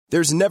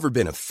There's never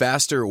been a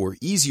faster or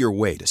easier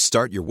way to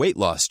start your weight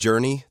loss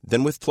journey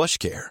than with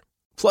PlushCare.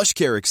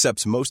 PlushCare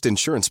accepts most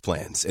insurance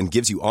plans and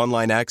gives you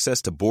online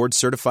access to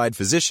board-certified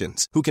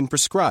physicians who can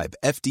prescribe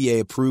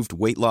FDA-approved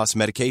weight loss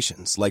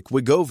medications like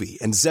Wegovy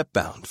and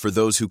Zepbound for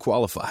those who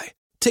qualify.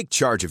 Take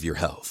charge of your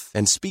health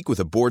and speak with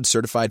a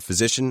board-certified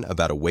physician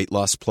about a weight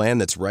loss plan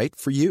that's right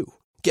for you.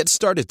 Get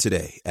started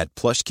today at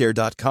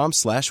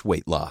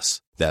plushcare.com/weight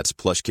loss. That's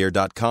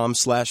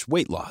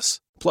plushcare.com/weight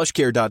loss.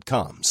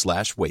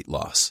 plushcare.com/weight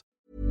loss.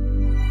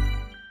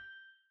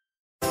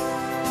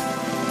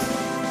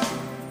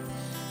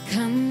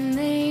 Come,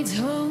 they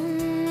told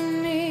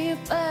me,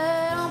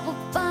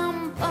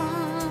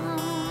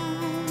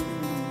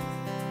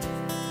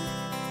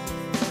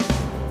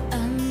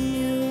 a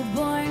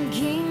newborn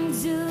king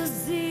to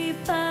see,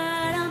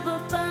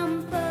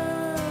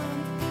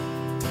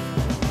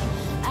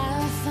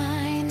 our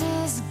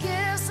finest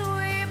gifts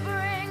we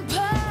bring,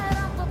 to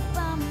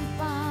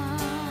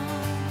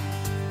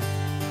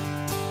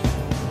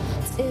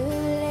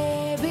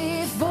lay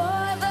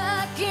before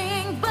the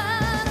king.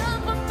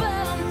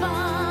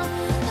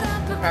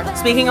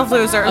 Speaking of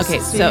losers. Okay,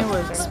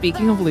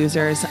 speaking of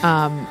losers,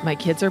 my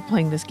kids are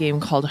playing this game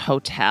called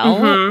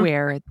Hotel,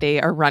 where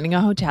they are running a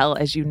hotel.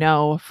 As you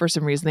know, for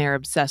some reason, they are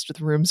obsessed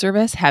with room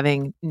service,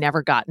 having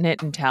never gotten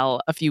it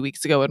until a few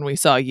weeks ago when we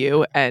saw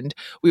you. And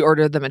we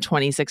ordered them a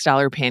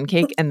 $26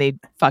 pancake, and they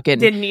fucking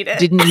Didn't eat it.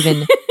 Didn't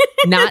even,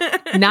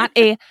 not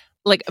a,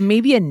 like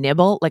maybe a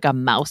nibble, like a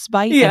mouse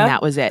bite, and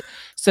that was it.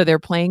 So they're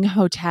playing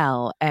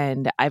Hotel,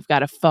 and I've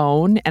got a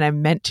phone, and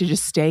I'm meant to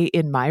just stay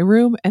in my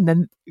room, and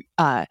then,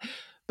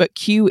 but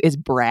Q is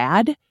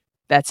Brad.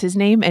 That's his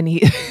name. And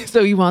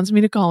so he wants me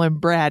to call him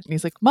Brad. And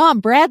he's like, Mom,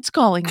 Brad's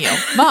calling you.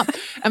 Mom.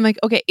 I'm like,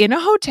 okay, in a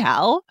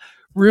hotel,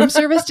 room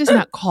service does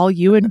not call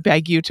you and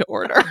beg you to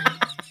order.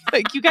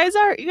 Like, you guys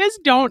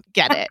don't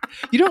get it.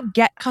 You don't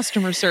get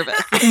customer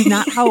service. This is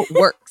not how it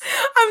works.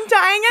 I'm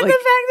dying at the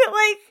fact that,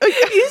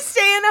 like, you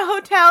stay in a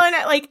hotel and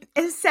at, like,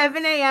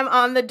 7 a.m.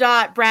 on the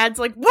dot, Brad's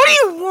like, what do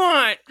you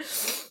want?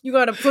 You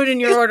got to put in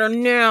your order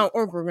now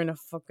or we're going to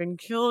fucking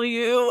kill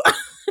you.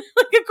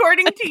 Like,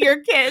 according to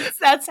your kids,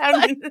 that's how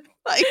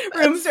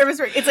room service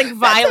works. It's, like,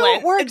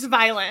 violent. It's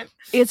violent.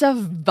 It's a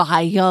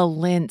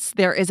violence.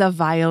 There is a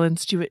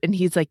violence to it. And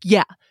he's like,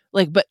 yeah.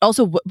 Like, but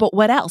also, but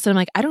what else? And I'm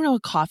like, I don't know, a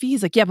coffee?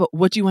 He's like, yeah, but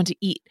what do you want to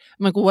eat?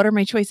 I'm like, well, what are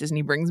my choices? And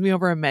he brings me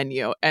over a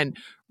menu. And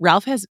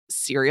Ralph has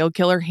serial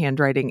killer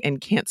handwriting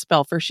and can't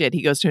spell for shit.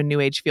 He goes to a new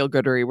age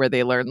feel-goodery where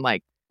they learn,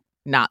 like,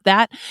 not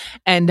that.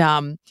 And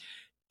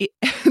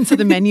so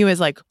the menu is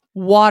like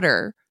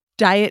water,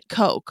 Diet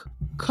Coke,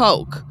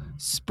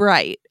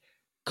 Sprite,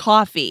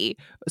 coffee,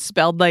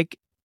 spelled like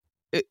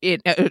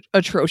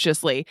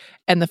atrociously.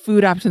 And the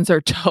food options are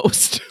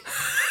toast.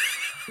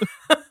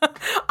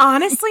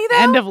 Honestly, though,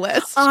 end of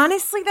list.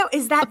 Honestly, though,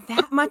 is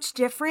that much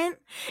different?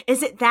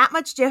 Is it that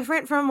much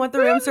different from what the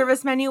room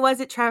service menu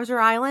was at Treasure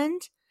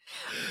Island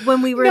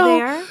when we were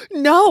there?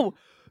 No.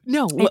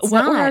 What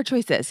were our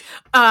choices?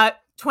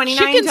 29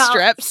 chicken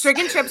strips.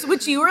 Chicken strips,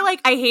 which you were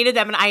like, I hated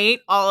them, and I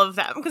ate all of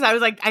them because I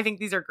was like, I think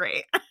these are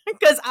great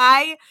because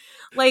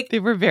they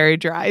were very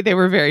dry.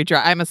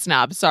 I'm a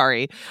snob.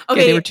 Sorry.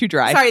 Okay, they were too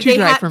dry. Sorry, too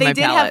dry for my palate.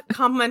 They did have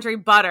complimentary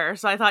butter,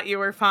 so I thought you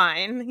were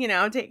fine.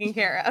 Taken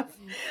care of.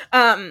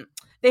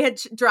 They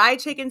had dry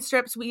chicken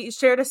strips. We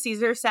shared a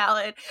Caesar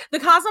salad. The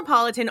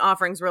Cosmopolitan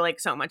offerings were like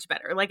so much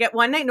better. Like at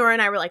one night, Nora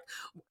and I were like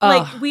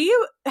we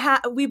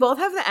both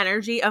have the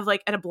energy of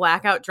like a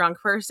blackout drunk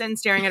person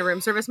staring at a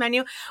room service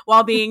menu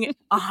while being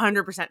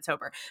 100%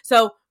 sober.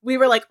 So we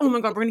were like, oh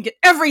my God, we're going to get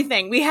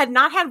everything. We had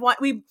not had one.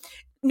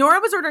 Nora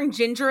was ordering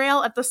ginger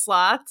ale at the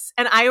Slots,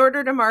 and I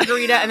ordered a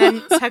margarita and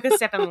then took a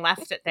sip and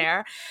left it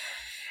there.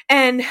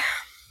 And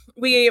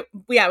we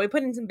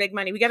put in some big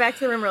money. We got back to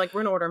the room. We're like,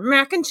 we're gonna order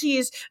mac and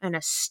cheese and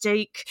a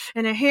steak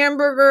and a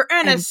hamburger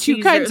and a two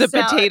kinds of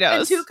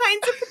potatoes.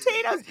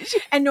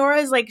 And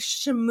Nora's like,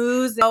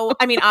 schmooze. Oh,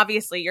 I mean,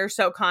 obviously, you're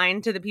so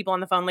kind to the people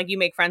on the phone. Like, you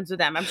make friends with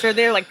them. I'm sure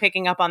they're like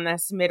picking up on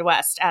this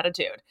Midwest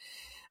attitude.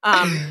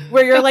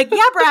 Where you're like,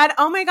 yeah, Brad,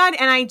 oh my God.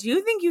 And I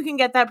do think you can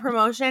get that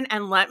promotion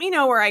and let me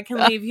know where I can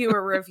leave you a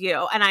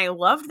review. And I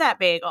loved that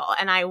bagel.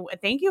 And I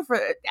thank you for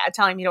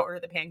telling me to order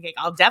the pancake.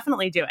 I'll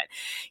definitely do it.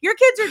 Your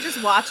kids are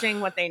just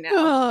watching what they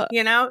know,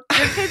 Your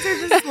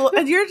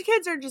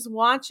kids are just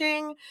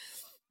watching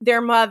their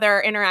mother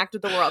interact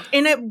with the world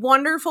in a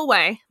wonderful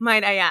way,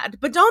 might I add.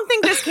 But don't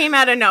think this came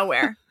out of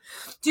nowhere.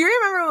 Do you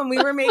remember when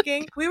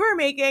we were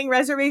making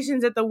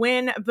reservations at the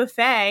Wynn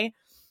buffet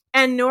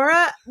and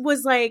Nora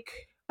was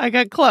like, I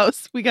got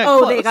close. We got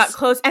close. Oh, they got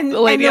close. And the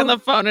lady on the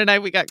phone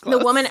and we got close.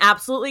 The woman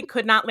absolutely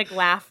could not like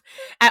laugh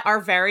at our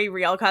very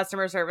real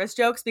customer service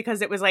jokes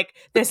because it was like,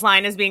 this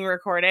line is being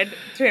recorded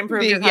to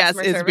improve your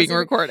customer service. Yes, it's being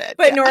recorded.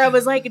 But Nora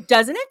was like,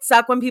 doesn't it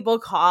suck when people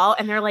call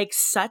and they're like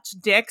such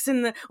dicks?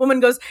 And the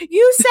woman goes,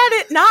 you said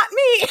it, not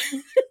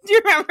me. Do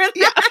you remember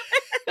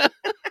that?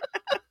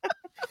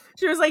 Yeah.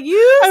 She was like, you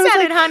I was said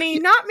like, it, honey,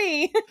 not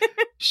me.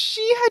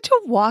 She had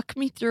to walk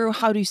me through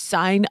how to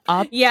sign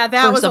up Yeah,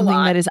 that for was a something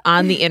lot. that is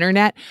on the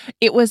internet.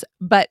 It was,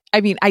 but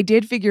I mean, I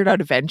did figure it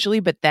out eventually,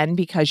 but then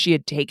because she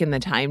had taken the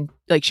time,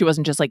 like she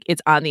wasn't just like,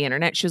 it's on the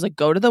internet. She was like,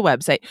 go to the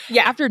website.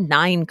 Yeah. After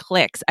 9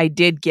 clicks, I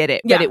did get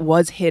it, but Yeah. it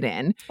was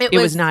hidden. It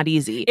was not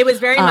easy. It was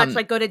very much Um,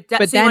 like go to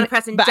but so you want then, to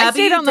press in but I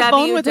stayed on the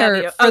phone with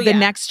her www. for the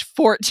next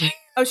 14.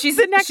 Oh, she's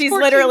the next 14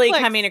 literally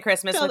clicks. coming to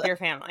Christmas Till with the- your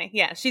family.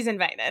 Yeah, she's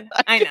invited.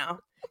 I know.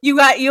 You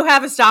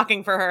have a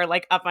stocking for her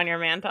like up on your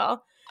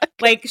mantle.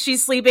 Like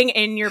she's sleeping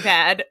in your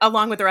bed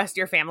along with the rest of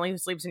your family who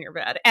sleeps in your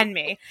bed and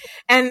me.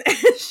 And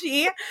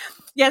she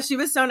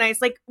was so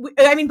nice. Like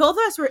I mean, both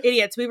of us were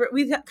idiots.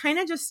 We kind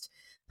of just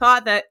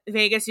thought that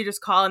Vegas, you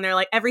just call and they're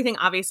like, everything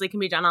obviously can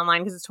be done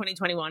online because it's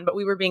 2021, but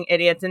we were being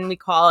idiots and we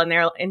call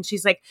and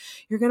she's like,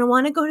 you're going to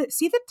want to go to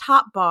see the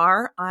top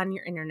bar on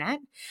your internet.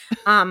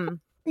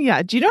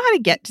 Yeah. Do you know how to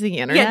get to the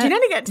internet? Yeah, do you know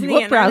how to get to the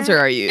what internet? browser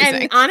are you using?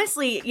 And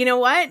honestly, you know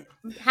what?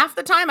 Half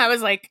the time I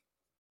was like,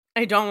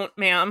 I don't,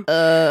 ma'am.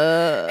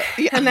 Yeah.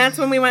 And that's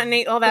when we went and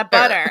ate all that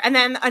butter. And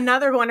then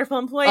another wonderful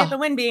employee at the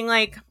Wynn being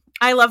like,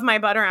 I love my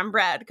butter on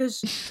bread.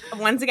 Because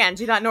once again,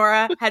 she thought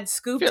Nora had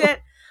scooped it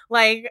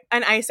like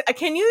an ice. I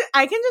can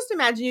just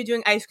imagine you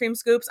doing ice cream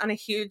scoops on a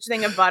huge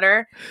thing of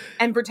butter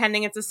and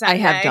pretending it's a sundae. I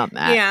have done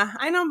that. Yeah,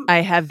 I know.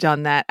 I have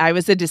done that. I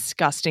was a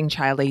disgusting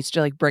child. I used to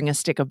like bring a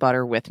stick of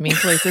butter with me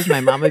places. My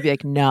mom would be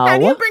like, no. How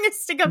do you bring a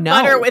stick of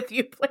butter with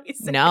you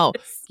places? No.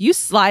 You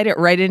slide it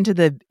right into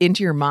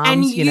your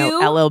mom's,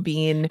 LL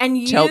Bean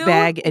tote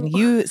bag, and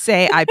you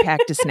say, I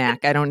packed a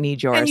snack. I don't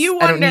need yours. And you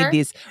I don't wonder- need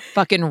these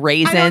fucking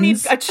raisins. I don't need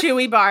a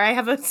chewy bar. I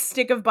have a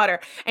stick of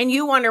butter. And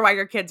you wonder why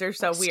your kids are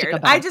so Stick weird.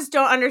 of butter. I just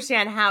don't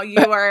understand how you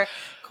are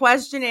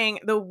questioning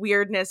the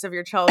weirdness of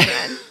your children.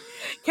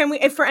 Can we,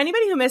 if for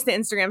anybody who missed the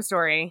Instagram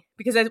story,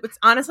 because it's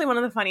honestly one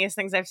of the funniest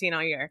things I've seen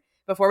all year,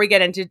 before we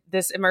get into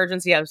this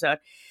emergency episode,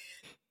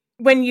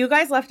 when you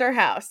guys left our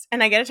house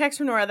and I get a text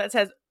from Nora that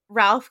says,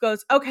 Ralph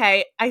goes,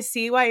 okay, I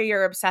see why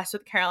you're obsessed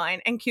with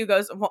Caroline. And Q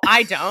goes, well,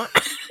 I don't.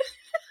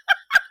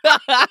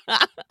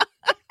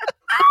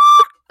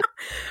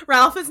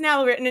 Ralph is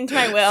now written into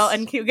my will,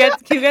 and Q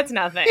gets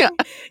nothing. Yeah.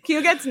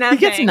 Q gets nothing.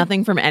 He gets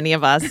nothing from any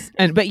of us.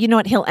 But you know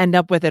what? He'll end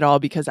up with it all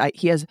because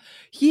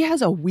he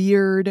has a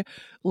weird,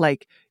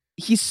 like,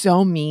 he's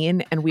so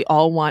mean and we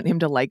all want him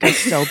to like us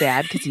so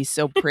bad because he's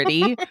so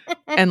pretty.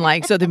 And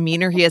like, so the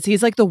meaner he is,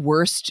 he's like the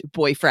worst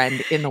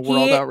boyfriend in the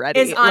world He already.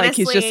 is Like,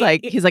 he's just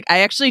like, I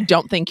actually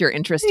don't think you're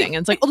interesting.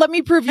 And it's like, well, let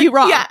me prove you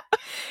wrong. Yeah.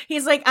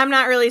 He's like, I'm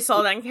not really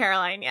sold on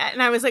Caroline yet.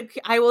 And I was like,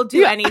 I will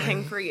do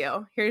anything for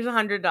you. Here's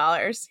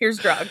 $100. Here's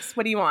drugs.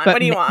 What do you want? What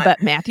do you want?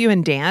 But Matthew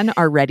and Dan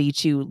are ready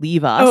to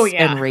leave us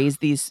and raise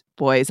these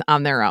boys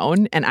on their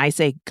own. And I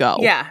say, go.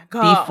 Yeah.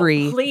 Go. Be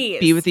free. Please.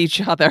 Be with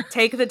each other.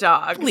 Take the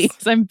dogs. Please.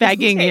 I'm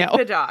begging you. Take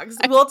the dogs.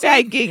 I'm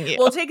begging you.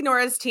 We'll take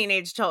Nora's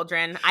teenage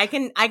children. I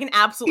can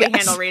absolutely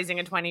handle raising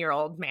a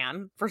 20-year-old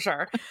man for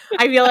sure.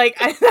 I feel like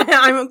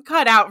I'm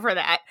cut out for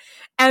that.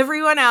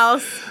 Everyone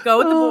else, go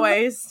with the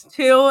boys.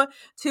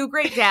 Two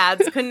great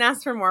dads. Couldn't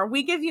ask for more.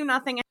 We give you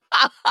nothing.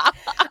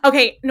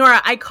 Okay,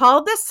 Nora, I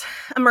called this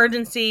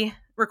emergency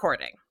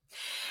recording.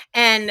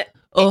 And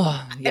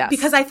yes.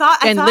 because I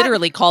thought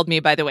literally called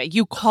me, by the way.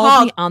 You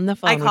called me on the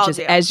phone, which is,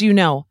 as you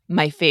know,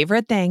 my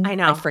favorite thing. I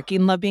know. I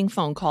freaking love being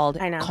phone called.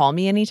 I know. Call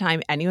me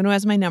anytime. Anyone who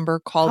has my number,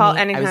 call me.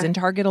 anytime. I was in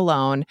Target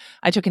alone.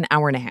 I took an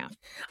hour and a half.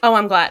 Oh,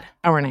 I'm glad.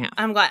 Hour and a half.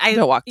 I'm glad.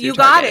 To walk through you Target.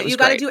 got it. Was You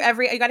got to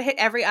great. you got to hit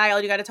every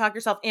aisle. You got to talk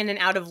yourself in and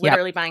out of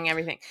literally buying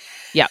everything.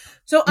 Yep.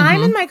 So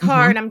I'm in my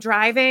car and I'm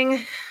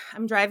driving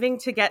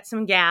to get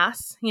some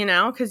gas,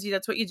 because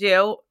that's what you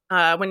do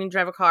when you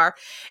drive a car.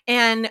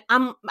 And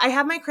I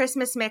have my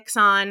Christmas mix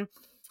on.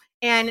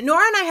 And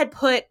Nora and I had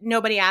put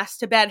Nobody Asked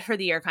to bed for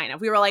the year, kind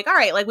of. We were like, all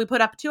right, like we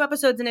put up 2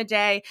 episodes in a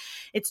day.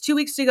 It's 2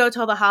 weeks to go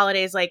till the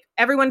holidays. Like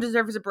everyone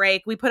deserves a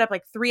break. We put up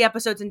like 3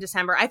 episodes in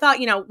December. I thought,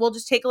 we'll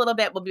just take a little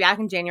bit. We'll be back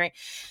in January.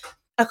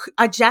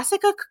 A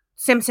Jessica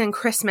Simpson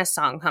Christmas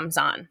song comes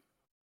on.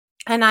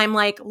 And I'm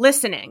like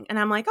listening. And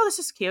I'm like, oh, this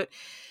is cute.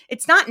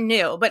 It's not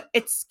new, but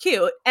it's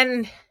cute.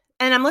 And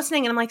I'm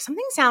listening and I'm like,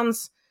 something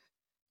sounds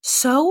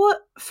so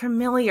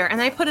familiar.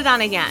 And I put it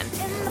on again.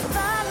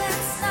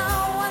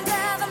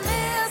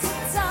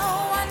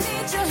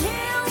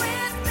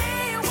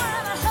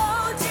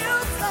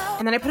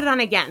 And then I put it on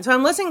again. So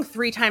I'm listening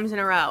 3 times in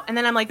a row. And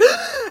then I'm like,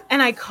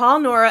 and I call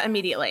Nora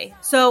immediately.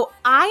 So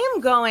I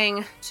am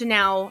going to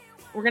now,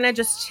 we're going to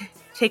just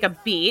take a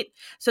beat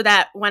so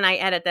that when I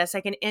edit this,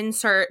 I can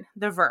insert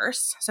the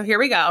verse. So here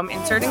we go. I'm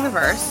inserting the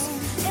verse.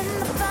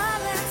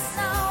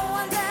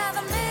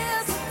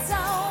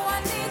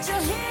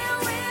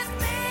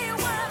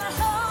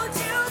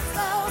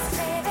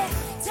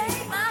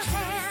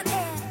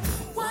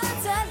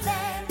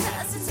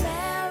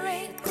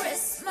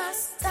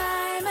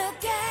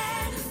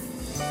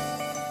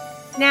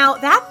 Now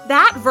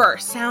that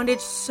verse sounded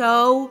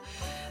so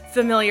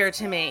familiar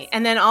to me.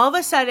 And then all of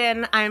a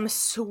sudden I'm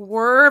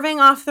swerving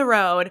off the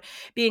road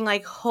being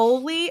like,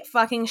 holy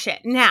fucking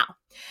shit. Now,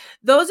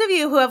 those of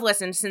you who have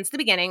listened since the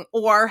beginning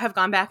or have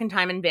gone back in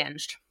time and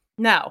binged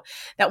know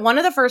that one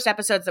of the first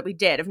episodes that we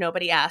did of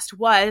Nobody Asked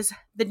was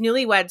the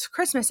Newlyweds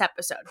Christmas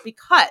episode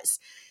because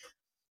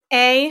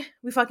A,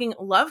 we fucking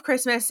love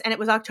Christmas and it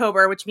was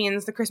October, which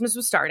means the Christmas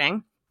was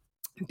starting.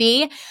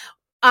 B,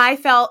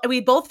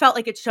 we both felt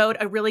like it showed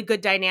a really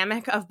good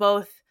dynamic of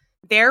both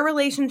their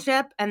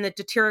relationship and the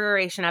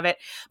deterioration of it,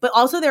 but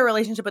also their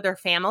relationship with their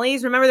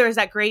families. Remember, there was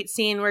that great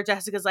scene where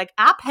Jessica's like,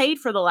 I paid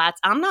for the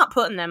lights. I'm not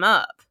putting them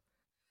up.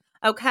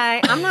 Okay?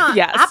 I'm not.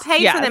 Yes, I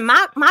paid for them.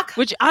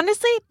 Which,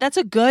 honestly, that's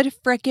a good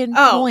freaking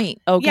point.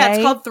 Okay? Yeah,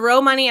 it's called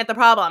throw money at the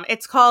problem.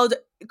 It's called,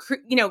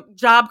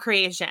 job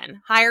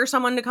creation. Hire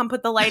someone to come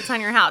put the lights on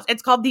your house.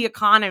 It's called the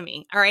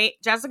economy. All right?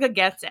 Jessica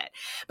gets it.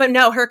 But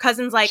no, her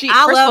cousin's like, she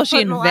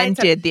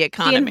invented the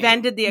economy. She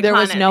invented the economy. There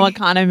was no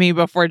economy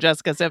before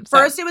Jessica Simpson.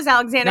 First, it was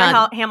Alexander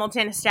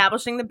Hamilton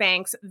establishing the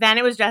banks. Then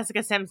it was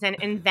Jessica Simpson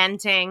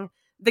inventing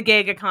the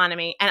gig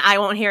economy, and I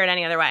won't hear it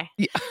any other way.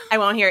 Yeah. I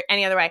won't hear it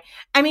any other way.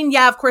 I mean,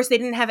 yeah, of course, they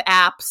didn't have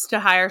apps to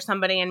hire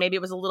somebody, and maybe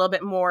it was a little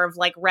bit more of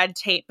like red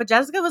tape. But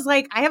Jessica was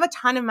like, I have a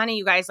ton of money,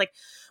 you guys. Like,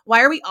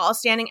 why are we all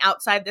standing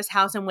outside this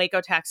house in Waco,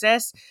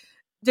 Texas,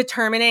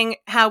 determining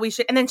how we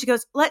should? And then she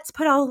goes, let's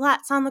put all the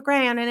lights on the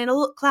ground, and it'll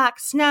look like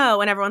snow.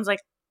 And everyone's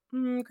like,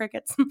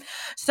 crickets.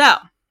 So,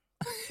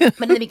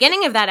 but in the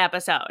beginning of that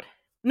episode,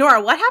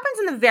 Nora, what happens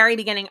in the very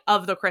beginning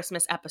of the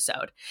Christmas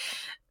episode?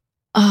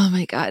 Oh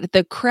my God.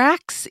 The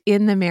cracks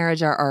in the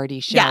marriage are already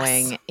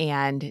showing. Yes.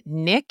 And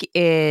Nick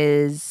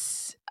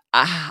is,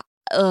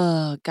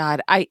 oh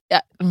God. I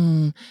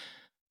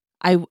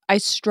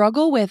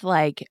struggle with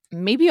like,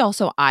 maybe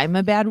also I'm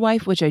a bad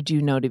wife, which I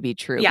do know to be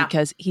true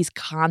because he's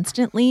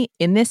constantly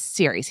in this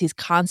series, he's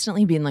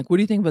constantly being like, what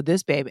do you think about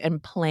this, babe?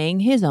 And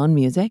playing his own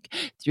music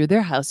through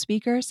their house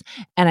speakers.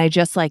 And I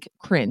just like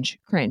cringe.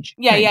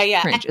 Yeah.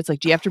 It's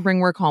like, do you have to bring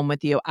work home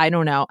with you? I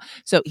don't know.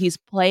 So he's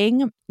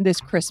playing this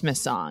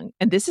Christmas song.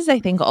 And this is, I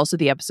think, also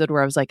the episode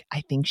where I was like,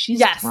 I think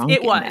she's drunk.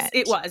 It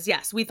was.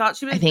 Yes. We thought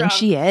she was I think drunk.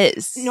 she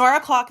is. Nora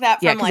clocked that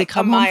from like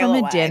a mile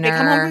away. They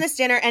come home from this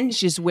dinner and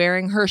she's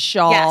wearing her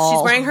shawl. Yeah,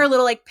 she's wearing her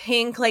little like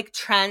pink like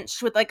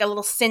trench with like a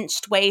little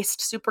cinched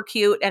waist, super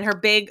cute, and her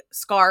big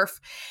scarf.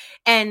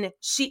 And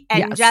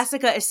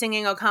Jessica is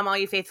singing "Oh Come All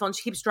You Faithful," and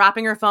she keeps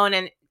dropping her phone,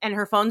 and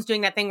her phone's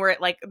doing that thing where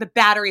it like the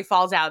battery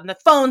falls out, and the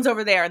phone's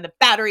over there, and the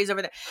battery's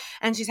over there,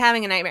 and she's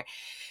having a nightmare.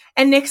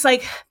 And Nick's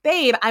like,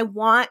 "Babe, I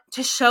want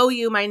to show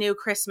you my new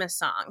Christmas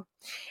song."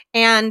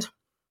 And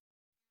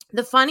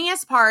the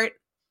funniest part,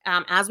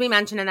 as we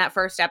mentioned in that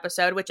first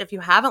episode, which if you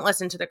haven't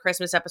listened to the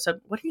Christmas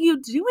episode, what are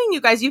you doing, you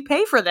guys? You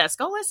pay for this.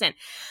 Go listen.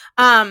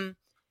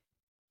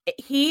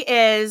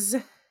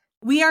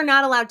 We are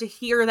not allowed to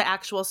hear the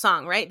actual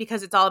song, right?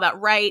 Because it's all about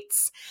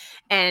rights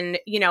and,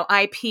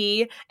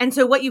 IP. And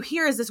so what you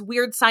hear is this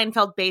weird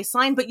Seinfeld bass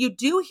line, but you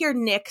do hear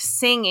Nick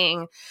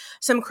singing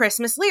some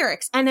Christmas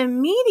lyrics. And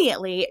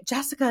immediately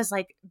Jessica is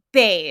like,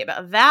 babe,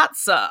 that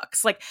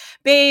sucks. Like,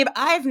 babe,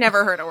 I've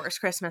never heard a worse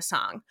Christmas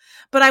song,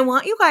 but I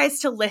want you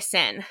guys to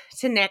listen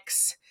to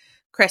Nick's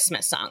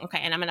Christmas song. Okay.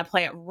 And I'm going to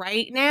play it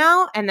right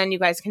now. And then you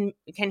guys can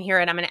hear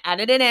it. I'm going to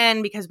edit it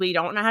in because we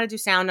don't know how to do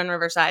sound on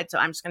Riverside. So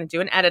I'm just going to do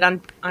an edit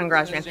on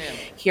GarageBand.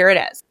 Here it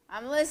is.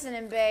 I'm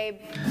listening, babe.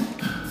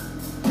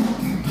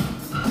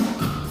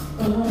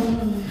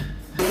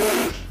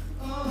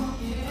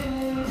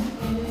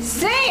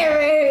 Sing it,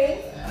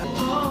 baby.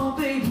 Oh,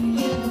 baby, in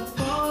the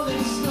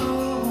falling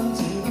snow,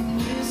 until the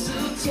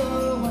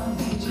mistletoe, I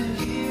need you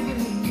here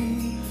with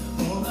me.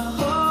 Wanna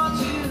hold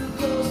you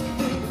close,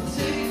 baby,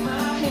 take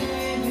my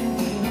hand and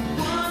be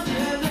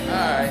wonderland.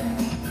 All right.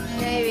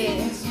 Baby.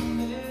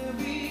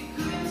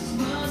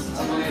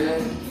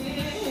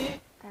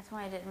 That's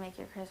why I didn't make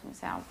your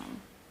Christmas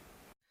album.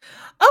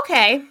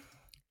 Okay,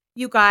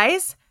 you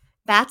guys,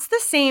 that's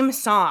the same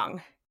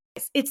song.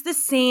 It's the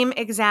same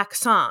exact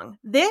song.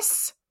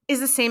 This is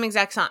the same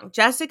exact song.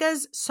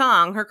 Jessica's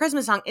song, her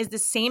Christmas song, is the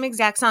same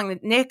exact song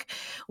that Nick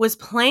was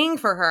playing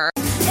for her.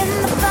 In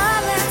the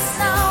falling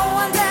snow,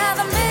 under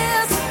the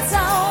mistletoe,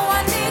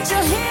 I need you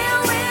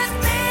here with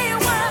me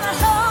when I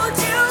hold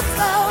you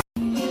close.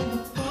 In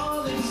the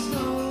falling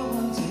snow,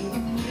 until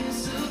the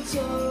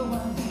mistletoe, I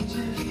need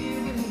you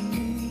here with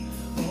me.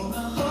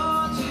 Wanna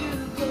hold you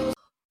close.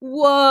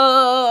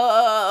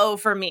 Whoa,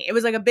 for me. It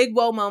was like a big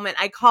whoa moment.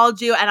 I called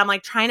you and I'm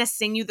like trying to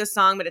sing you the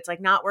song, but it's like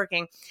not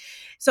working.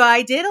 So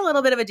I did a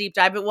little bit of a deep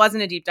dive. It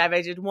wasn't a deep dive.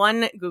 I did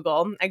one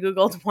Google. I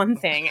Googled one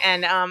thing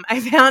and I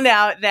found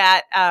out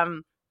that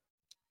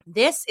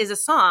this is a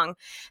song.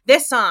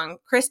 This song,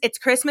 It's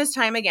Christmas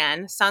Time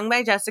Again, sung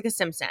by Jessica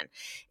Simpson,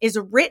 is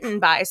written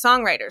by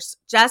songwriters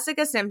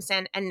Jessica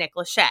Simpson and Nick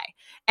Lachey,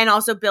 and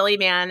also Billy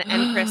Mann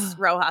and Chris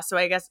Rojas. So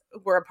I guess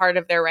we're a part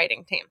of their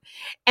writing team.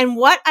 And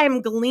what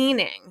I'm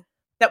gleaning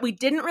that we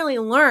didn't really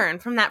learn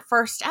from that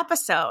first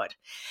episode.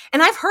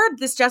 And I've heard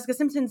this Jessica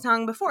Simpson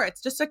song before.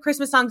 It's just a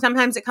Christmas song.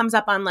 Sometimes it comes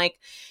up on like,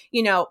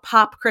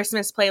 pop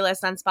Christmas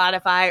playlist on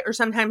Spotify, or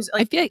sometimes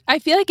like I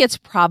feel like it's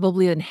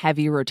probably in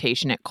heavy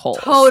rotation at Kohl's.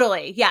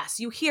 Totally. Yes.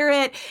 You hear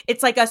it.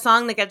 It's like a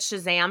song that gets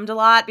Shazammed a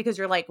lot because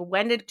you're like,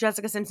 when did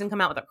Jessica Simpson come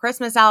out with a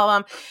Christmas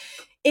album?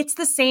 it's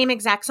the same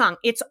exact song.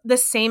 It's the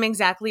same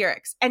exact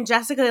lyrics. And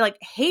Jessica like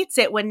hates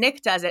it when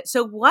Nick does it.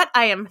 So what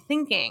I am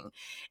thinking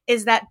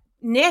is that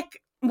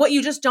Nick, what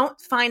you just don't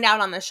find out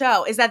on the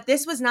show is that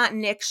this was not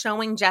Nick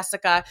showing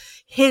Jessica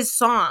his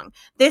song.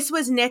 This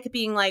was Nick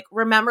being like,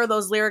 remember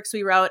those lyrics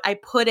we wrote? I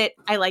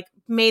like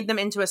made them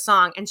into a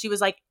song. And she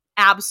was like,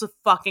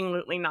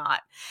 absolutely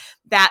not.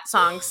 That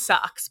song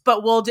sucks,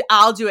 but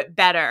I'll do it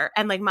better.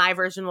 And like my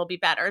version will be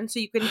better. And so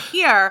you can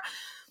hear,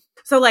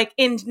 so like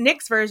in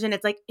Nick's version,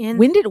 it's like in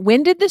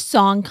When did the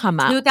song come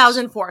out?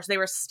 2004. So they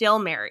were still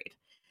married.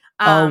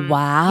 Oh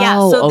wow.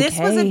 Yeah, so this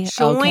was Okay, a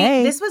joint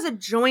okay. this was a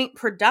joint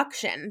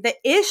production. The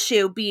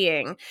issue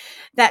being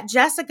that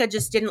Jessica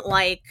just didn't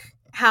like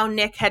how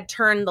Nick had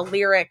turned the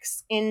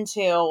lyrics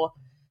into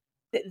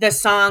the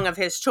song of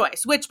his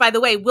choice, which by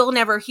the way, we'll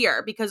never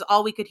hear because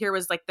all we could hear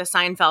was like the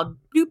Seinfeld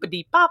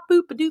boop-a-dee bop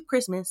boop-a-doo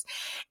Christmas.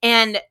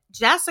 And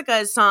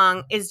Jessica's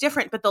song is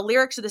different, but the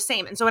lyrics are the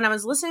same. And so when I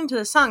was listening to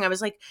the song, I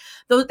was like,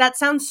 that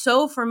sounds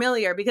so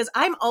familiar because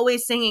I'm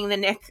always singing the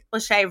Nick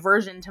Lachey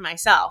version to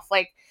myself.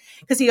 Like,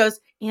 because he goes,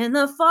 in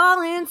the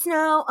falling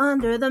snow,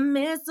 under the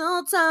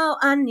mistletoe,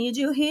 I need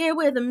you here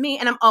with me.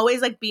 And I'm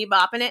always like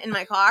bebopping it in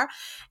my car.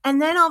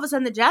 And then all of a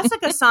sudden the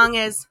Jessica song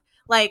is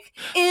like,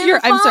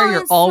 I'm sorry,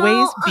 you're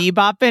always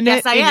bebopping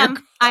Yes, it. I in your am.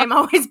 car. I'm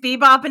always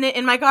bebopping it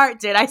in my car.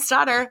 Did I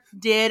stutter?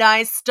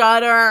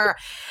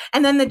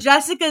 And then the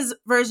Jessica's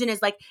version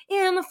is like,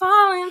 in the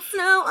falling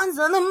snow,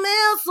 under the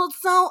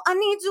mistletoe, I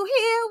need you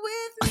here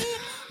with me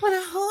when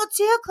I hold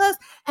you close.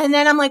 And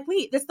then I'm like,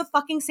 wait, that's the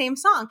fucking same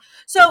song.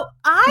 So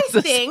I It's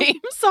the think same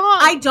song.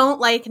 I don't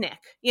like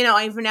Nick. You know,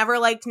 I've never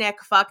liked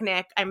Nick. Fuck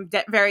Nick. I'm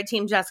very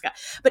team Jessica.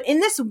 But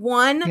in this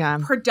one Yeah.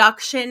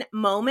 production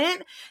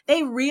moment,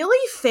 they really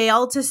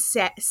fail to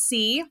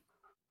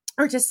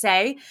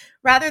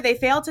they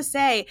fail to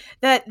say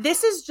that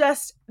this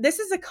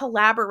is a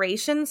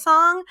collaboration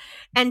song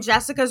and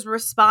Jessica's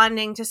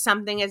responding to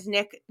something as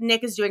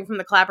Nick is doing from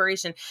the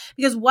collaboration.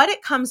 Because what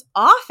it comes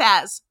off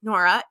as,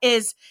 Nora,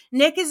 is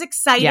Nick is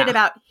excited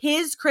about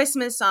his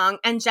Christmas song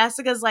and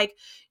Jessica's like,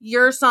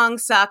 your song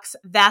sucks.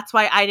 That's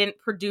why I didn't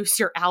produce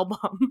your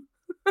album.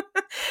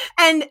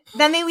 And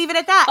then they leave it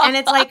at that. And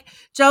it's like,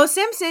 Joe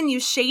Simpson, you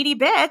shady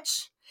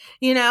bitch.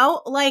 You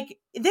know, like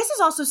this is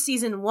also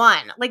season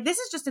 1. Like this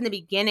is just in the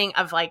beginning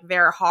of like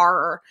their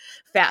horror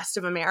fest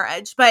of a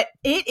marriage, but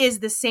it is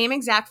the same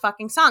exact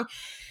fucking song.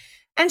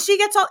 And she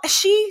gets all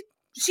she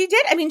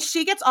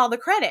gets all the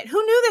credit.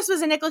 Who knew this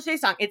was a Nick Lachey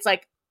song? It's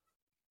like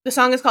the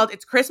song is called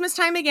It's Christmas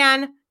Time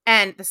Again,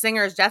 and the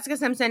singer is Jessica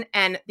Simpson,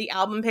 and the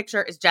album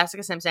picture is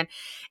Jessica Simpson.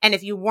 And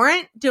if you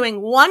weren't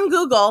doing one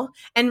Google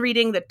and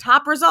reading the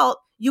top result,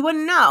 you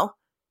wouldn't know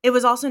it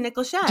was also Nick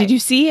Lachey.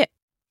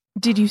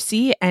 Did you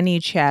see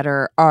any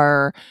chatter?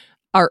 Are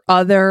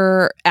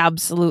other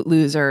absolute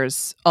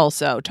losers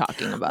also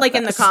talking about like this?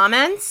 in the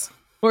comments?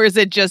 Or is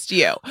it just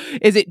you?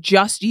 Is it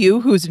just you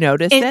who's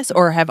noticed this?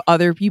 Or have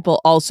other people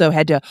also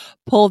had to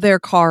pull their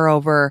car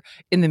over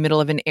in the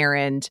middle of an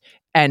errand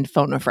and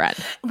phone a friend?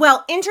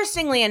 Well,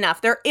 interestingly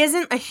enough, there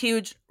isn't a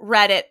huge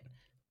Reddit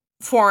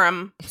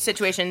forum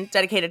situation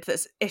dedicated to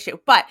this issue.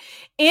 But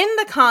in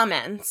the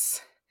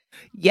comments...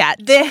 Yet.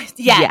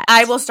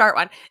 I will start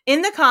one.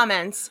 In the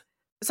comments...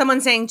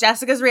 Someone saying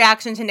Jessica's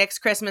reaction to Nick's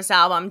Christmas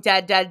album,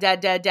 dead,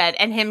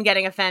 and him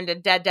getting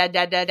offended,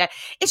 dead.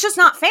 It's just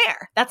not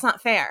fair. That's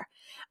not fair.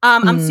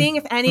 I'm seeing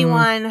if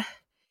anyone,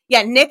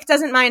 Nick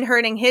doesn't mind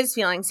hurting his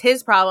feelings.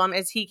 His problem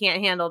is he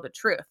can't handle the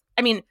truth.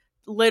 I mean,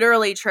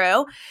 literally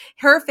true.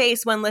 Her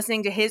face when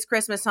listening to his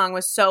Christmas song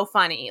was so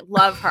funny.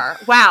 Love her.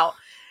 Wow.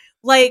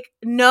 Like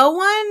no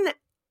one,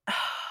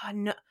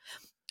 no.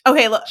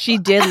 Okay, look. She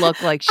did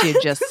look like she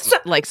had just,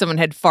 like someone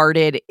had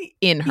farted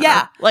in her.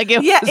 Yeah. Like it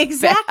was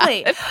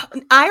exactly. bad.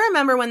 I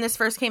remember when this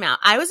first came out,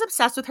 I was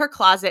obsessed with her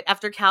closet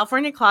after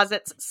California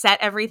Closets set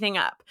everything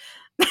up.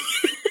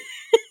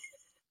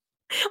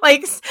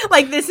 like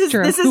this is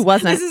True. this Who is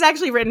wasn't? this is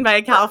actually written by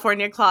a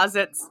California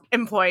Closets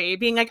employee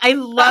being like, I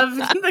loved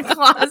the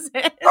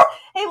closet.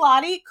 Hey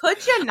Lottie,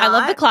 could you not? I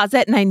love the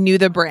closet and I knew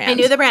the brand.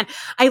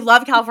 I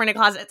love California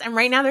Closets. And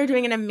right now they're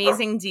doing an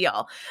amazing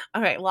deal.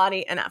 Okay,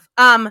 Lottie, enough.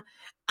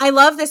 I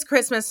love this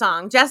Christmas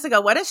song. Jessica,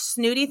 what a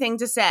snooty thing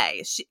to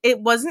say. It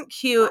wasn't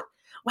cute.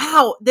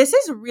 Wow, this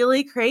is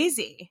really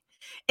crazy.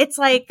 It's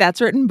like... That's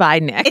written by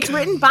Nick. It's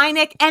written by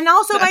Nick and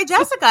also by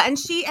Jessica. And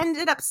she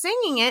ended up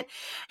singing it.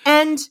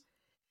 And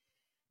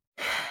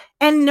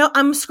no,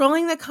 I'm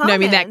scrolling the comments. No, I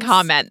mean, that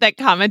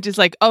comment is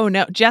like, oh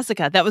no,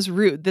 Jessica, that was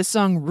rude. This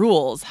song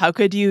rules. How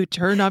could you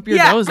turn up your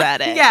nose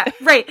at it? Yeah,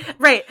 right.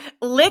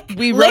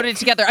 We wrote it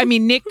together. I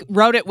mean, Nick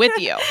wrote it with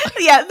you.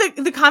 Yeah,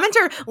 the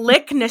commenter,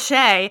 Lick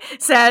Nashay,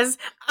 says,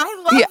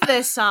 I love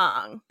this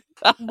song.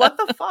 What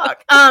the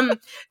fuck?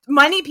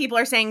 Many people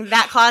are saying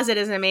that closet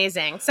is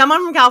amazing.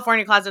 Someone from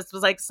California Closets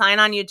was like, sign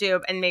on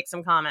YouTube and make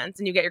some comments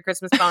and you get your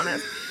Christmas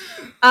bonus.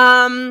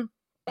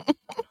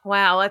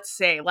 Wow, let's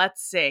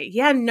see.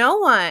 Yeah, no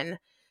one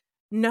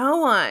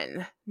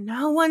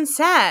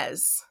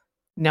says.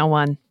 No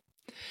one.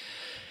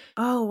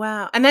 Oh,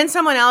 wow. And then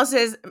someone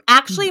else's,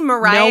 actually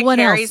Mariah No one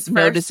else Carey's first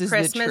notices the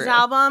Christmas truth.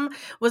 album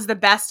was the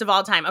best of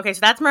all time. Okay, so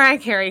that's Mariah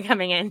Carey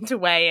coming in to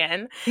weigh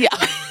in. Yeah.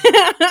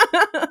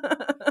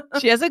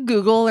 She has a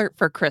Google alert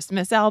for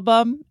Christmas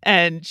album,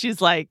 and she's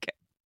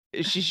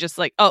just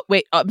like, oh,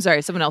 wait, I'm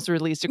sorry. Someone else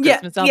released a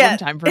Christmas album.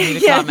 Time for me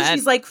to comment.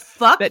 She's like,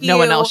 fuck that you. no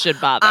one else should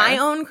bother. I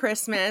own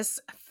Christmas.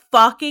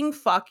 Fucking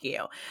fuck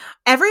you.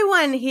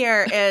 Everyone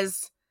here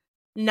is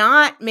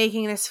not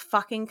making this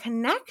fucking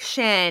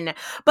connection.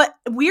 But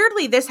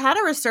weirdly, this had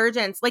a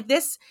resurgence. Like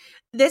this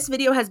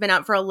video has been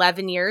out for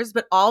 11 years,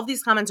 but all of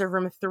these comments are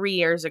from 3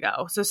 years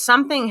ago. So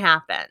something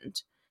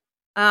happened.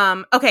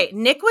 Okay,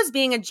 Nick was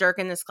being a jerk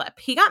in this clip.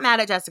 He got mad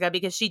at Jessica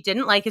because she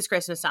didn't like his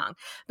Christmas song,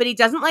 but he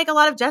doesn't like a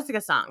lot of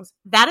Jessica's songs.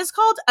 That is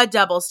called a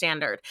double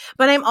standard.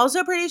 But I'm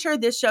also pretty sure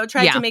this show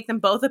tried to make them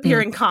both appear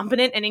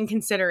incompetent and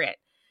inconsiderate.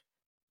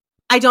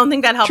 I don't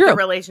think that helped the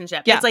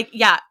relationship. Yeah. It's like,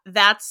 yeah,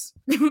 that's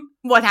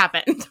what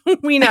happened.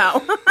 We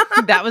know.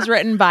 That was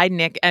written by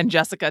Nick and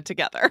Jessica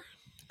together.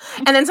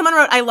 And then someone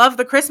wrote, I love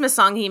the Christmas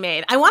song he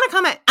made. I want to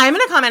comment. I'm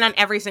going to comment on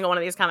every single one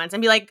of these comments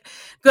and be like,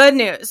 good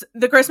news.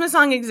 The Christmas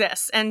song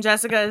exists and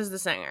Jessica is the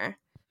singer.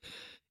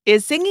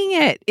 Is singing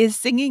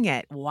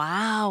it.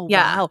 Wow.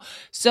 Yeah. Wow.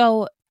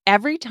 So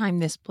every time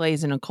this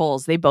plays in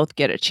Nicole's, they both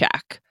get a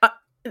check.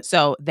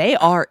 So they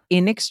are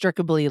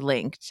inextricably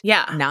linked.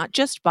 Yeah. Not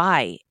just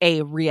by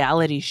a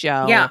reality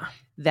show. Yeah.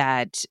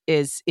 That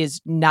is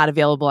not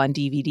available on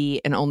DVD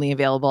and only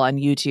available on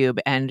YouTube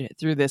and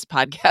through this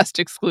podcast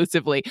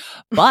exclusively,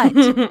 but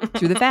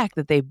through the fact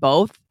that they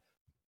both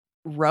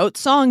wrote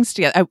songs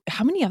together.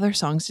 How many other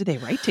songs did they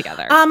write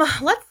together?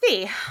 Let's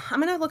see.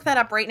 I'm going to look that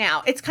up right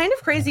now. It's kind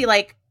of crazy,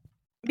 like,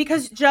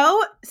 because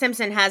Joe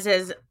Simpson has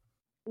his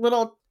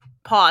little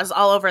paws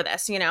all over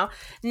this, you know,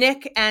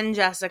 Nick and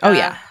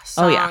Jessica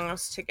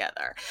songs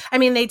together. I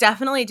mean, they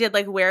definitely did,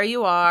 like, Where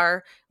You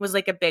Are was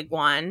like a big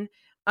one.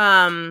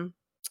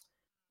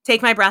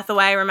 Take My Breath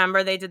Away.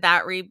 Remember they did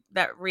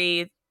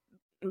the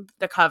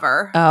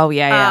cover. Oh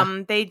yeah.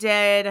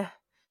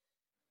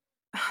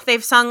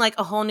 They've sung like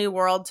A Whole New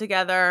World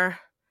together.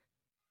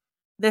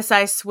 This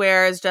I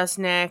Swear is just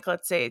Nick.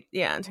 Let's see.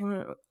 Yeah.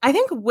 I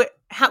think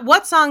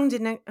what song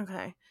did Nick?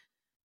 Okay.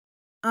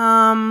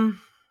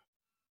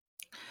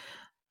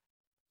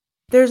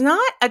 There's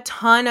not a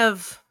ton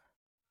of.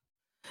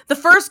 The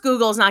first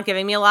Google's not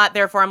giving me a lot,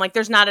 therefore I'm like,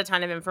 there's not a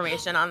ton of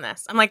information on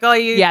this. I'm like, oh,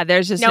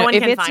 there's just no one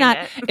if can it's find not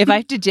it. If I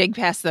have to dig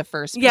past the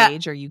first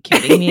page, are you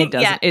kidding me? It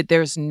doesn't.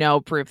 There's no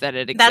proof that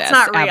it exists. That's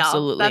not real.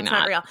 Absolutely That's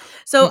not real.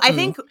 So I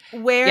think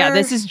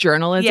this is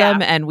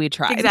journalism, and we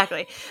tried.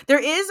 Exactly. There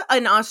is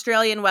an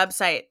Australian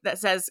website that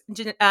says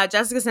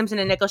Jessica Simpson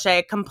and Nick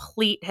Lachey,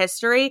 complete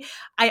history.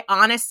 I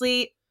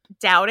honestly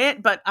doubt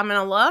it, but I'm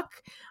gonna look.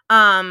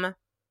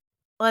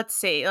 Let's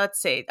see.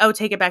 Oh,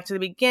 take it back to the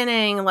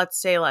beginning. Let's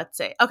see.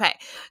 Okay.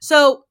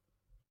 So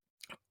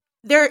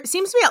there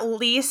seems to be at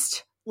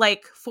least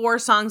like 4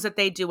 songs that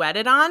they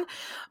duetted on,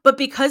 but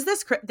because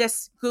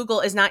this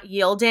Google is not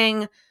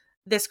yielding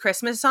this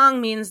Christmas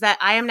song means that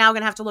I am now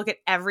going to have to look at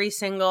every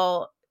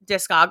single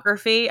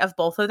discography of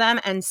both of them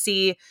and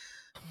see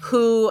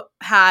who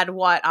had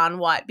what on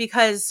what,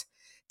 because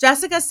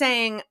Jessica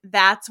saying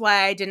that's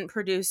why I didn't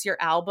produce your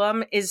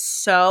album is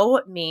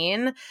so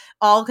mean,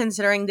 all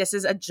considering this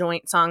is a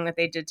joint song that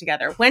they did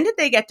together. When did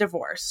they get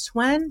divorced?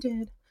 When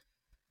did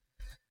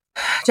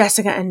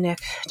Jessica and Nick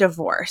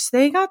divorce?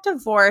 They got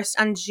divorced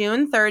on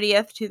June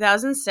 30th,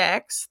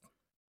 2006,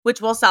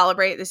 which we'll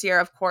celebrate this year,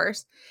 of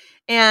course.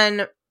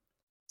 And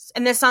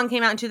this song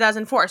came out in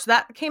 2004. So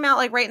that came out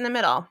like right in the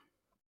middle.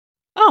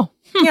 Oh,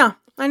 yeah.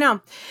 I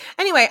know.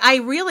 Anyway, I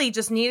really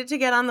just needed to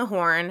get on the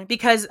horn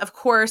because, of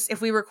course,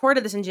 if we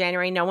recorded this in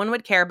January, no one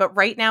would care. But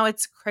right now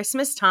it's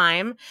Christmas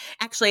time.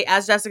 Actually,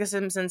 as Jessica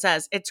Simpson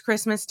says, it's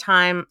Christmas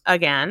time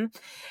again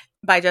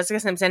by Jessica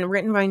Simpson,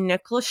 written by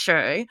Nick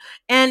Lachey.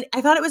 And I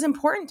thought it was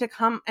important to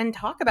come and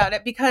talk about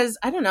it because,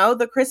 I don't know,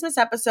 the Christmas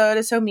episode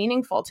is so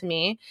meaningful to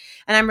me.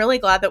 And I'm really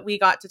glad that we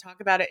got to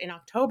talk about it in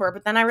October.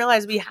 But then I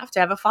realized we have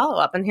to have a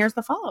follow-up. And here's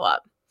the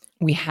follow-up.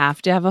 We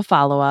have to have a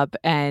follow-up,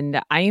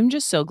 and I am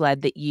just so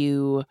glad that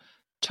you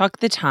took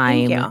the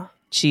time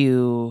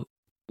to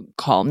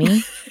call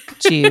me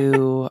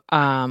to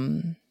I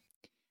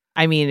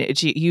mean,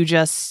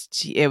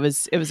 it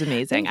was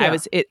amazing.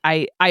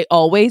 I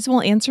always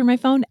will answer my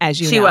phone,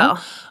 as you know. She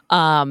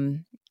will.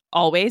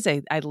 Always.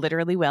 I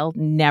literally will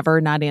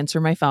never not answer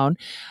my phone.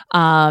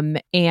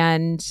 And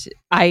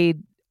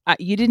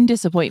you didn't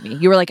disappoint me.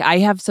 You were like, I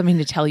have something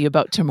to tell you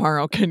about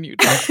tomorrow. Can you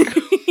talk?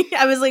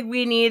 I was like,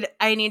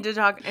 I need to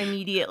talk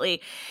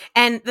immediately.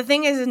 And the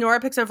thing is Nora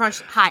picks up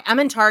front. Hi, I'm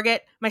in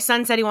Target. My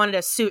son said he wanted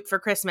a suit for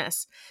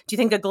Christmas. Do you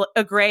think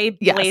a gray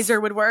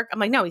blazer would work? I'm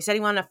like, no, he said he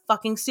wanted a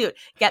fucking suit.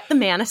 Get the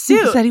man a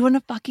suit. He said he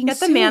wanted a fucking suit.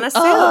 Get the man a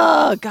suit.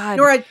 Oh, God.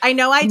 Nora, I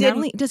know I did. Not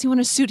only does he want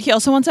a suit, he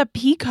also wants a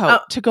pea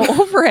coat to go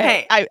over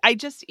it. Hey,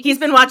 he's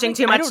been watching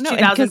too much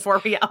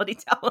 2004 reality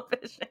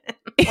television.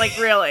 Like,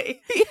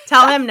 really.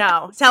 Tell him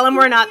no. Tell him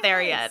we're not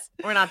there yet.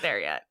 We're not there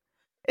yet.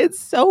 It's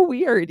so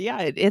weird. Yeah,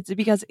 it's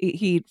because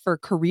he for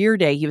career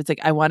day he was like,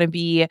 I want to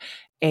be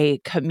a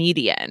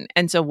comedian,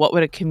 and so what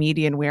would a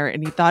comedian wear?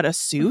 And he thought a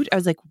suit. I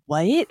was like,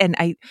 what? And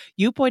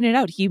you pointed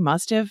out he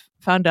must have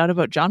found out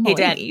about John He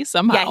did. Mulaney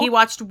somehow. Yeah, he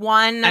watched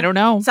one. I don't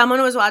know.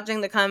 Someone was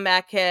watching The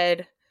Comeback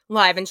Kid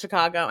live in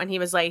Chicago, and he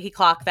was like, he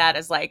clocked that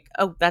as like,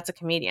 oh, that's a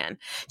comedian.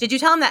 Did you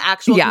tell him that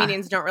actual Yeah.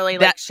 comedians don't really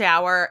like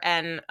shower,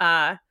 and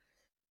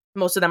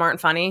most of them aren't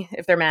funny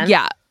if they're men?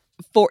 Yeah.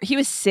 He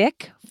was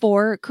sick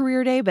for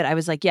career day, but I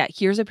was like, yeah,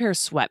 here's a pair of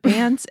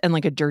sweatpants and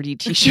like a dirty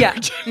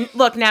t-shirt. Yeah.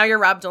 Look, now you're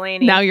Rob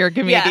Delaney. Now you're a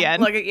comedian. Yeah,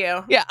 look at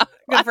you. Yeah.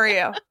 Good for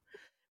you.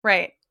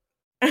 Right.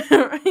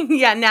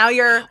 Yeah, now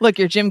you're... Look,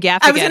 you're Jim Gaffigan.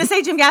 I was going to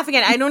say Jim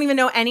Gaffigan. I don't even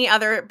know any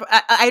other...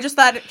 I just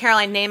thought,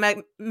 Caroline, name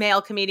a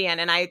male comedian,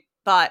 and I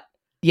thought...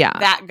 Yeah,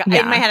 that guy.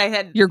 Yeah. In my head, I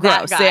said you're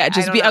that gross. guy. Yeah,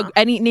 just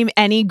name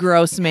any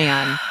gross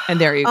man,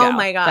 and there you go. Oh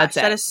my gosh, That's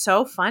it. that is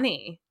so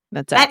funny.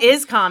 That's it. That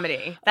is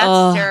comedy.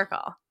 That's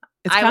hysterical.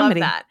 It's I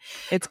comedy. love that.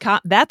 It's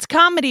that's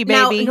comedy,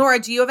 baby. Now, Nora,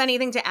 do you have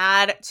anything to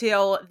add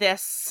to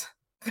this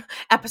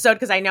episode?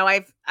 Because I know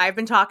I've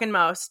been talking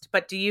most,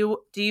 but do you?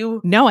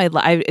 No,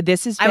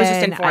 this is. I was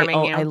just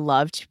informing you. I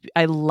love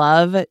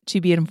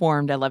to be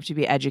informed. I love to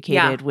be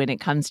educated. When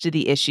it comes to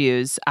the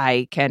issues,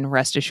 I can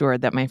rest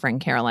assured that my friend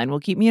Caroline will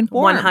keep me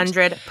informed.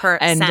 100%.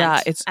 And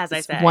it's as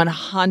I say,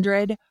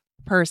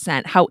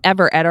 100%.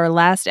 However, at our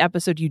last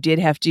episode, you did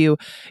have to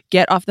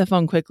get off the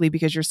phone quickly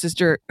because your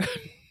sister.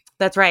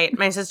 That's right.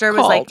 My sister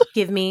was like,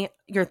 give me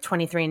your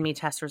 23andMe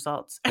test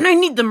results. And I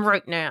need them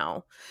right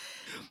now.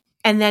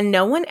 And then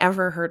no one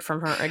ever heard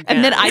from her again.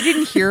 And then I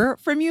didn't hear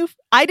from you.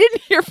 I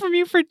didn't hear from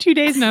you for 2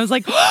 days. And I was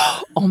like,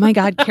 oh my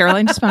God,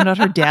 Caroline just found out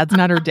her dad's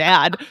not her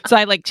dad. So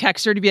I like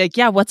text her to be like,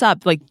 yeah, what's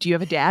up? Like, do you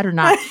have a dad or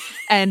not?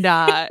 And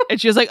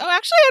she was like, oh,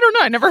 actually, I don't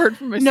know. I never heard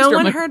from my sister. No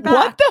one like, heard back.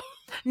 What the?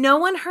 No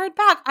one heard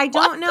back. I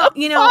don't know. What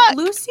the fuck?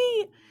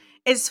 Lucy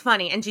is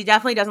funny, and she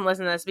definitely doesn't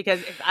listen to this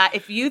because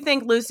if you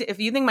think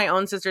my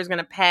own sister is going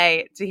to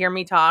pay to hear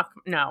me talk,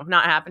 no,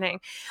 not happening.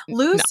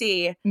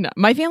 Lucy, no,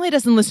 my family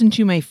doesn't listen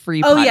to my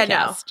free podcast. Yeah,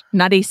 no.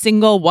 Not a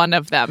single one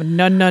of them.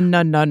 No.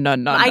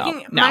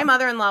 My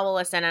mother-in-law will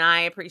listen, and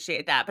I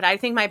appreciate that. But I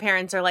think my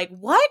parents are like,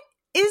 "What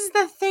is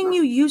the thing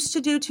you used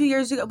to do 2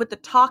 years ago with the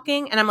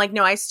talking?" And I'm like,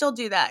 "No, I still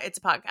do that. It's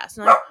a podcast."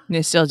 And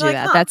they still do like,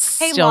 that. huh. That's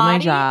Hey, still my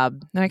Lottie,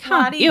 job. They're like,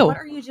 Lottie, ew. what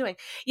are you doing?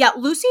 Yeah,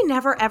 Lucy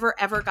never, ever,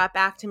 ever got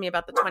back to me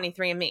about the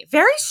 23andMe.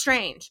 Very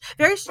strange.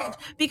 Very strange.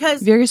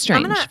 Because very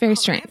strange. I have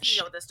to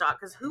deal with this dog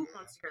because who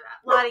wants to hear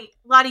that?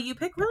 Lottie, you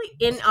pick really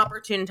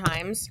inopportune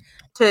times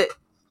to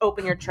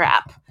open your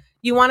trap.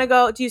 You want to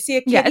go? Do you see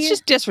a kitty? Yeah, it's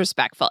just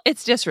disrespectful.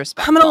 It's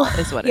disrespectful.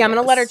 Is what it is. I'm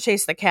gonna let her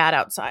chase the cat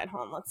outside.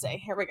 Hold on, let's see.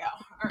 Here we go.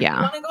 All right, Yeah.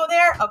 You want to go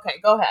there? Okay,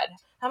 go ahead.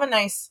 Have a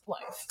nice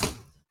life.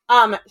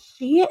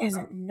 She is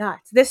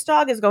nuts. This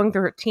dog is going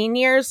through her teen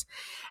years,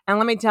 and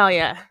let me tell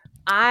you,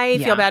 I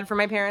feel bad for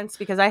my parents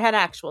because I had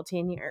actual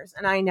teen years,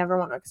 and I never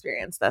want to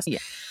experience this. Yeah.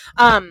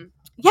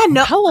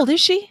 No. How old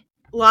is she?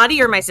 Lottie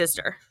or my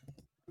sister?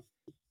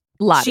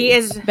 Lottie. She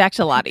is back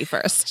to Lottie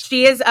first.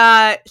 She is.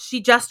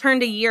 She just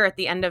turned a year at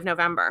the end of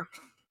November.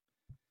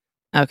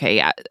 Okay,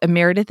 yeah.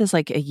 Meredith is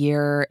like a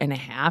year and a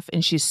half,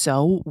 and she's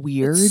so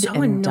weird so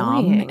and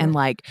annoying. dumb. And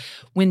like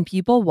when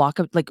people walk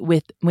up, like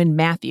when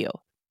Matthew,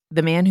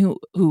 the man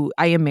who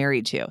I am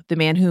married to, the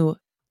man who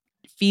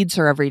feeds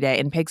her every day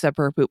and picks up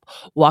her poop,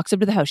 walks up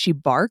to the house, she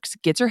barks,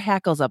 gets her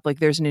hackles up like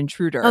there's an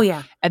intruder. Oh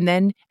yeah.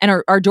 And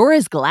our door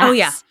is glass. Oh,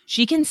 yeah.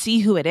 She can see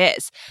who it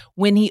is.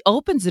 When he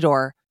opens the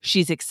door,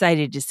 she's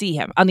excited to see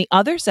him. On the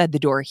other side of the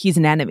door, he's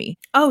an enemy.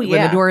 Oh yeah.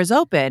 When the door is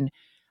open,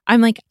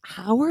 I'm like,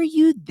 how are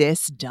you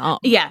this dumb?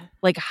 Yeah.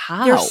 Like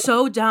how? They're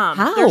so dumb.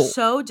 How? They're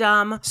so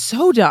dumb.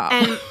 So dumb.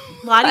 And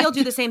Lottie will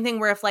do the same thing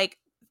where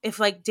if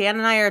Dan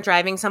and I are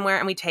driving somewhere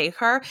and we take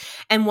her,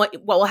 and what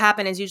will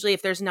happen is usually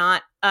if there's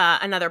not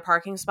another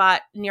parking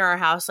spot near our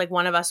house, like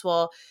one of us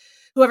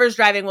whoever's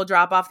driving will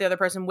drop off the other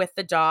person with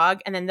the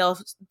dog, and then they'll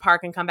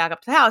park and come back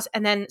up to the house.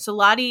 And then so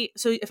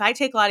if I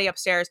take Lottie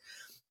upstairs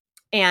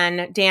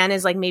and Dan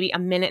is like maybe a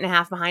minute and a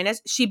half behind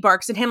us, she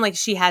barks at him like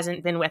she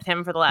hasn't been with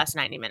him for the last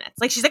 90 minutes.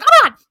 Like she's like,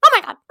 oh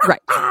my God.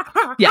 Right.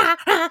 Yeah.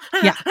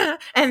 Yeah.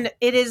 And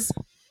it's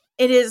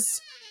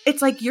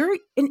like, you're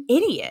an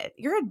idiot.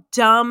 You're a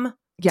dumb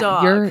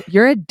dog.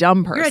 You're a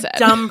dumb person. You're a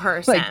dumb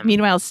person. Like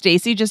meanwhile,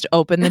 Stacy just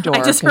opened the door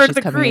I just because heard she's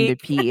the coming in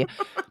to creak. pee.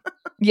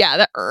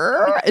 Yeah,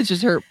 it's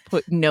just her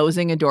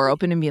nosing a door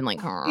open and being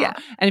like, "Arr." Yeah.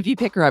 And if you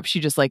pick her up, she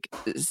just like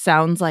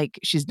sounds like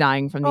she's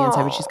dying from the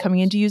inside, but she's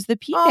coming in to use the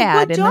pee Oh,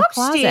 pad good in dog, the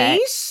closet.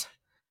 Stace.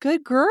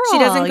 Good girl. She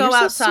doesn't go You're so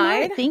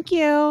outside? sweet. Thank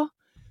you.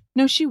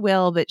 No, she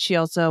will, but she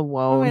also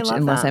won't love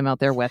unless that. I'm out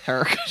there with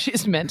her.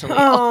 She's mentally ill.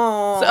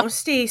 Oh, So-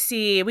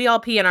 Stacy, we all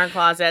pee in our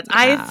closets.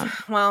 Yeah.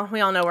 We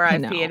all know where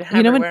I've No. peed.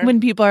 You know everywhere. when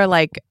people are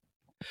like,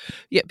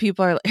 yeah,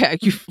 people are like, yeah,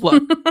 you've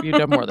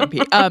done more than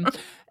pee.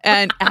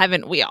 And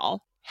haven't we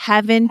all?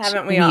 Haven't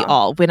we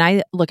all? When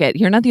I look at,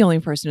 you're not the only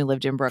person who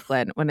lived in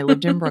Brooklyn. When I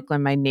lived in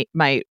Brooklyn,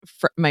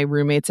 my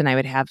roommates and I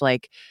would have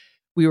like,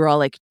 we were all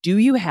like, do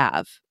you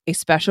have a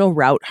special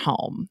route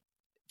home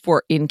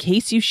for in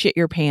case you shit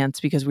your pants,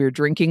 because we were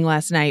drinking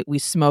last night, we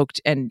smoked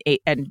and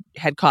ate and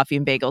had coffee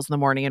and bagels in the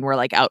morning, and we're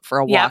like out for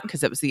a walk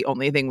because it was the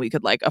only thing we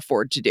could like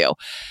afford to do.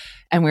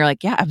 And we were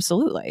like, yeah,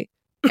 absolutely.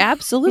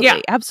 Absolutely.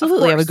 Yeah,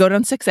 absolutely. I would go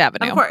down 6th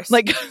Avenue. Of course.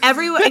 Like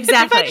Everyone,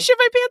 exactly. If I shit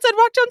my pants, I'd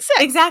walk down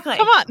 6th. Exactly.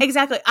 Come on.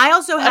 Exactly. I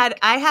also had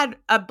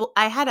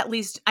at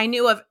least, I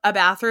knew of a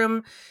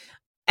bathroom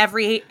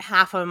every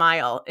half a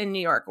mile in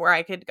New York where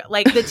I could go.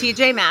 Like the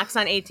TJ Maxx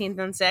on 18th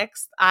and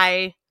 6th,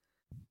 I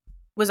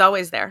was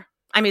always there.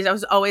 I mean, I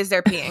was always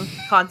there peeing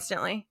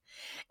constantly.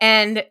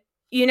 And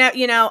you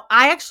know,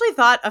 I actually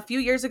thought a few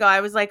years ago,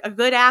 I was like, a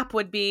good app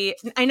would be,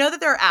 I know that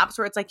there are apps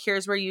where it's like,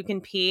 here's where you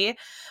can pee,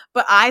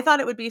 but I thought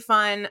it would be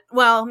fun.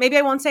 Well, maybe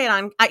I won't say it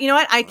on, you know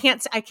what? I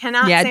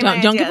cannot Yeah, say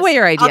don't give away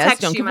your ideas.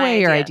 Don't give away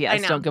your idea.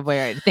 ideas. Don't give away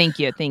your ideas. Thank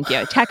you.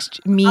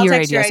 Text me I'll your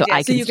text idea so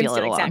I can you steal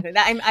it along.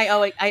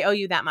 Exactly. I owe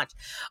you that much.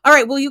 All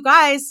right. Well, you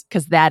guys.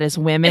 Because that is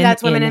women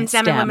That's women in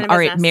STEM. STEM and women in All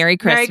right. business. Merry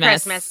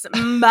Christmas. Merry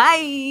Christmas.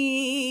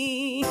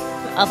 Bye.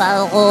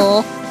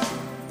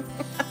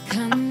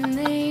 Come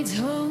they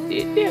told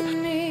me, a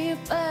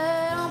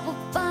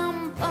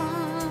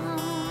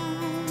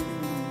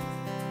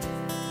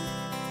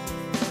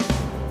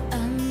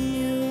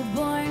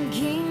newborn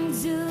king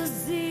to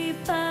see,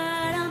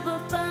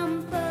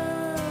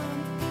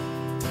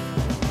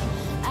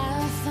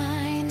 our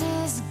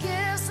finest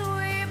gifts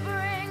we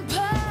bring,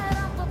 to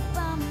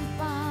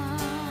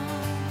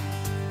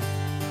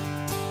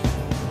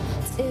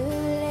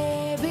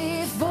lay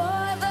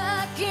before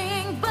the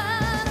king.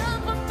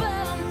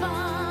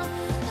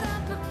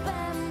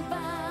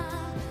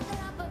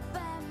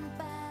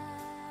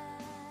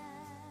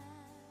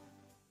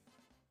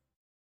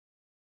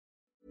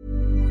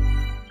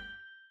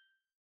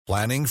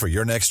 Planning for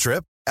your next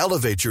trip?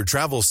 Elevate your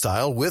travel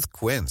style with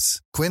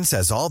Quince. Quince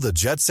has all the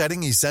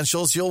jet-setting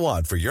essentials you'll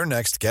want for your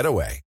next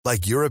getaway,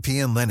 like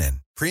European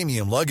linen,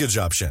 premium luggage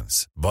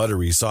options,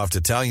 buttery soft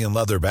Italian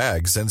leather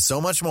bags, and so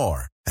much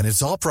more. And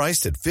it's all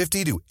priced at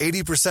 50 to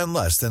 80%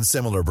 less than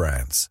similar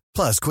brands.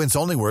 Plus, Quince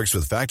only works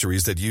with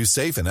factories that use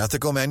safe and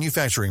ethical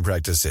manufacturing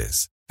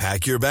practices.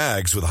 Pack your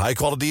bags with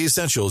high-quality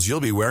essentials you'll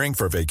be wearing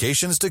for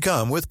vacations to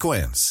come with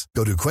Quince.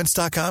 Go to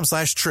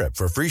quince.com/trip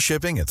for free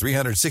shipping and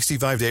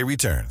 365-day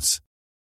returns.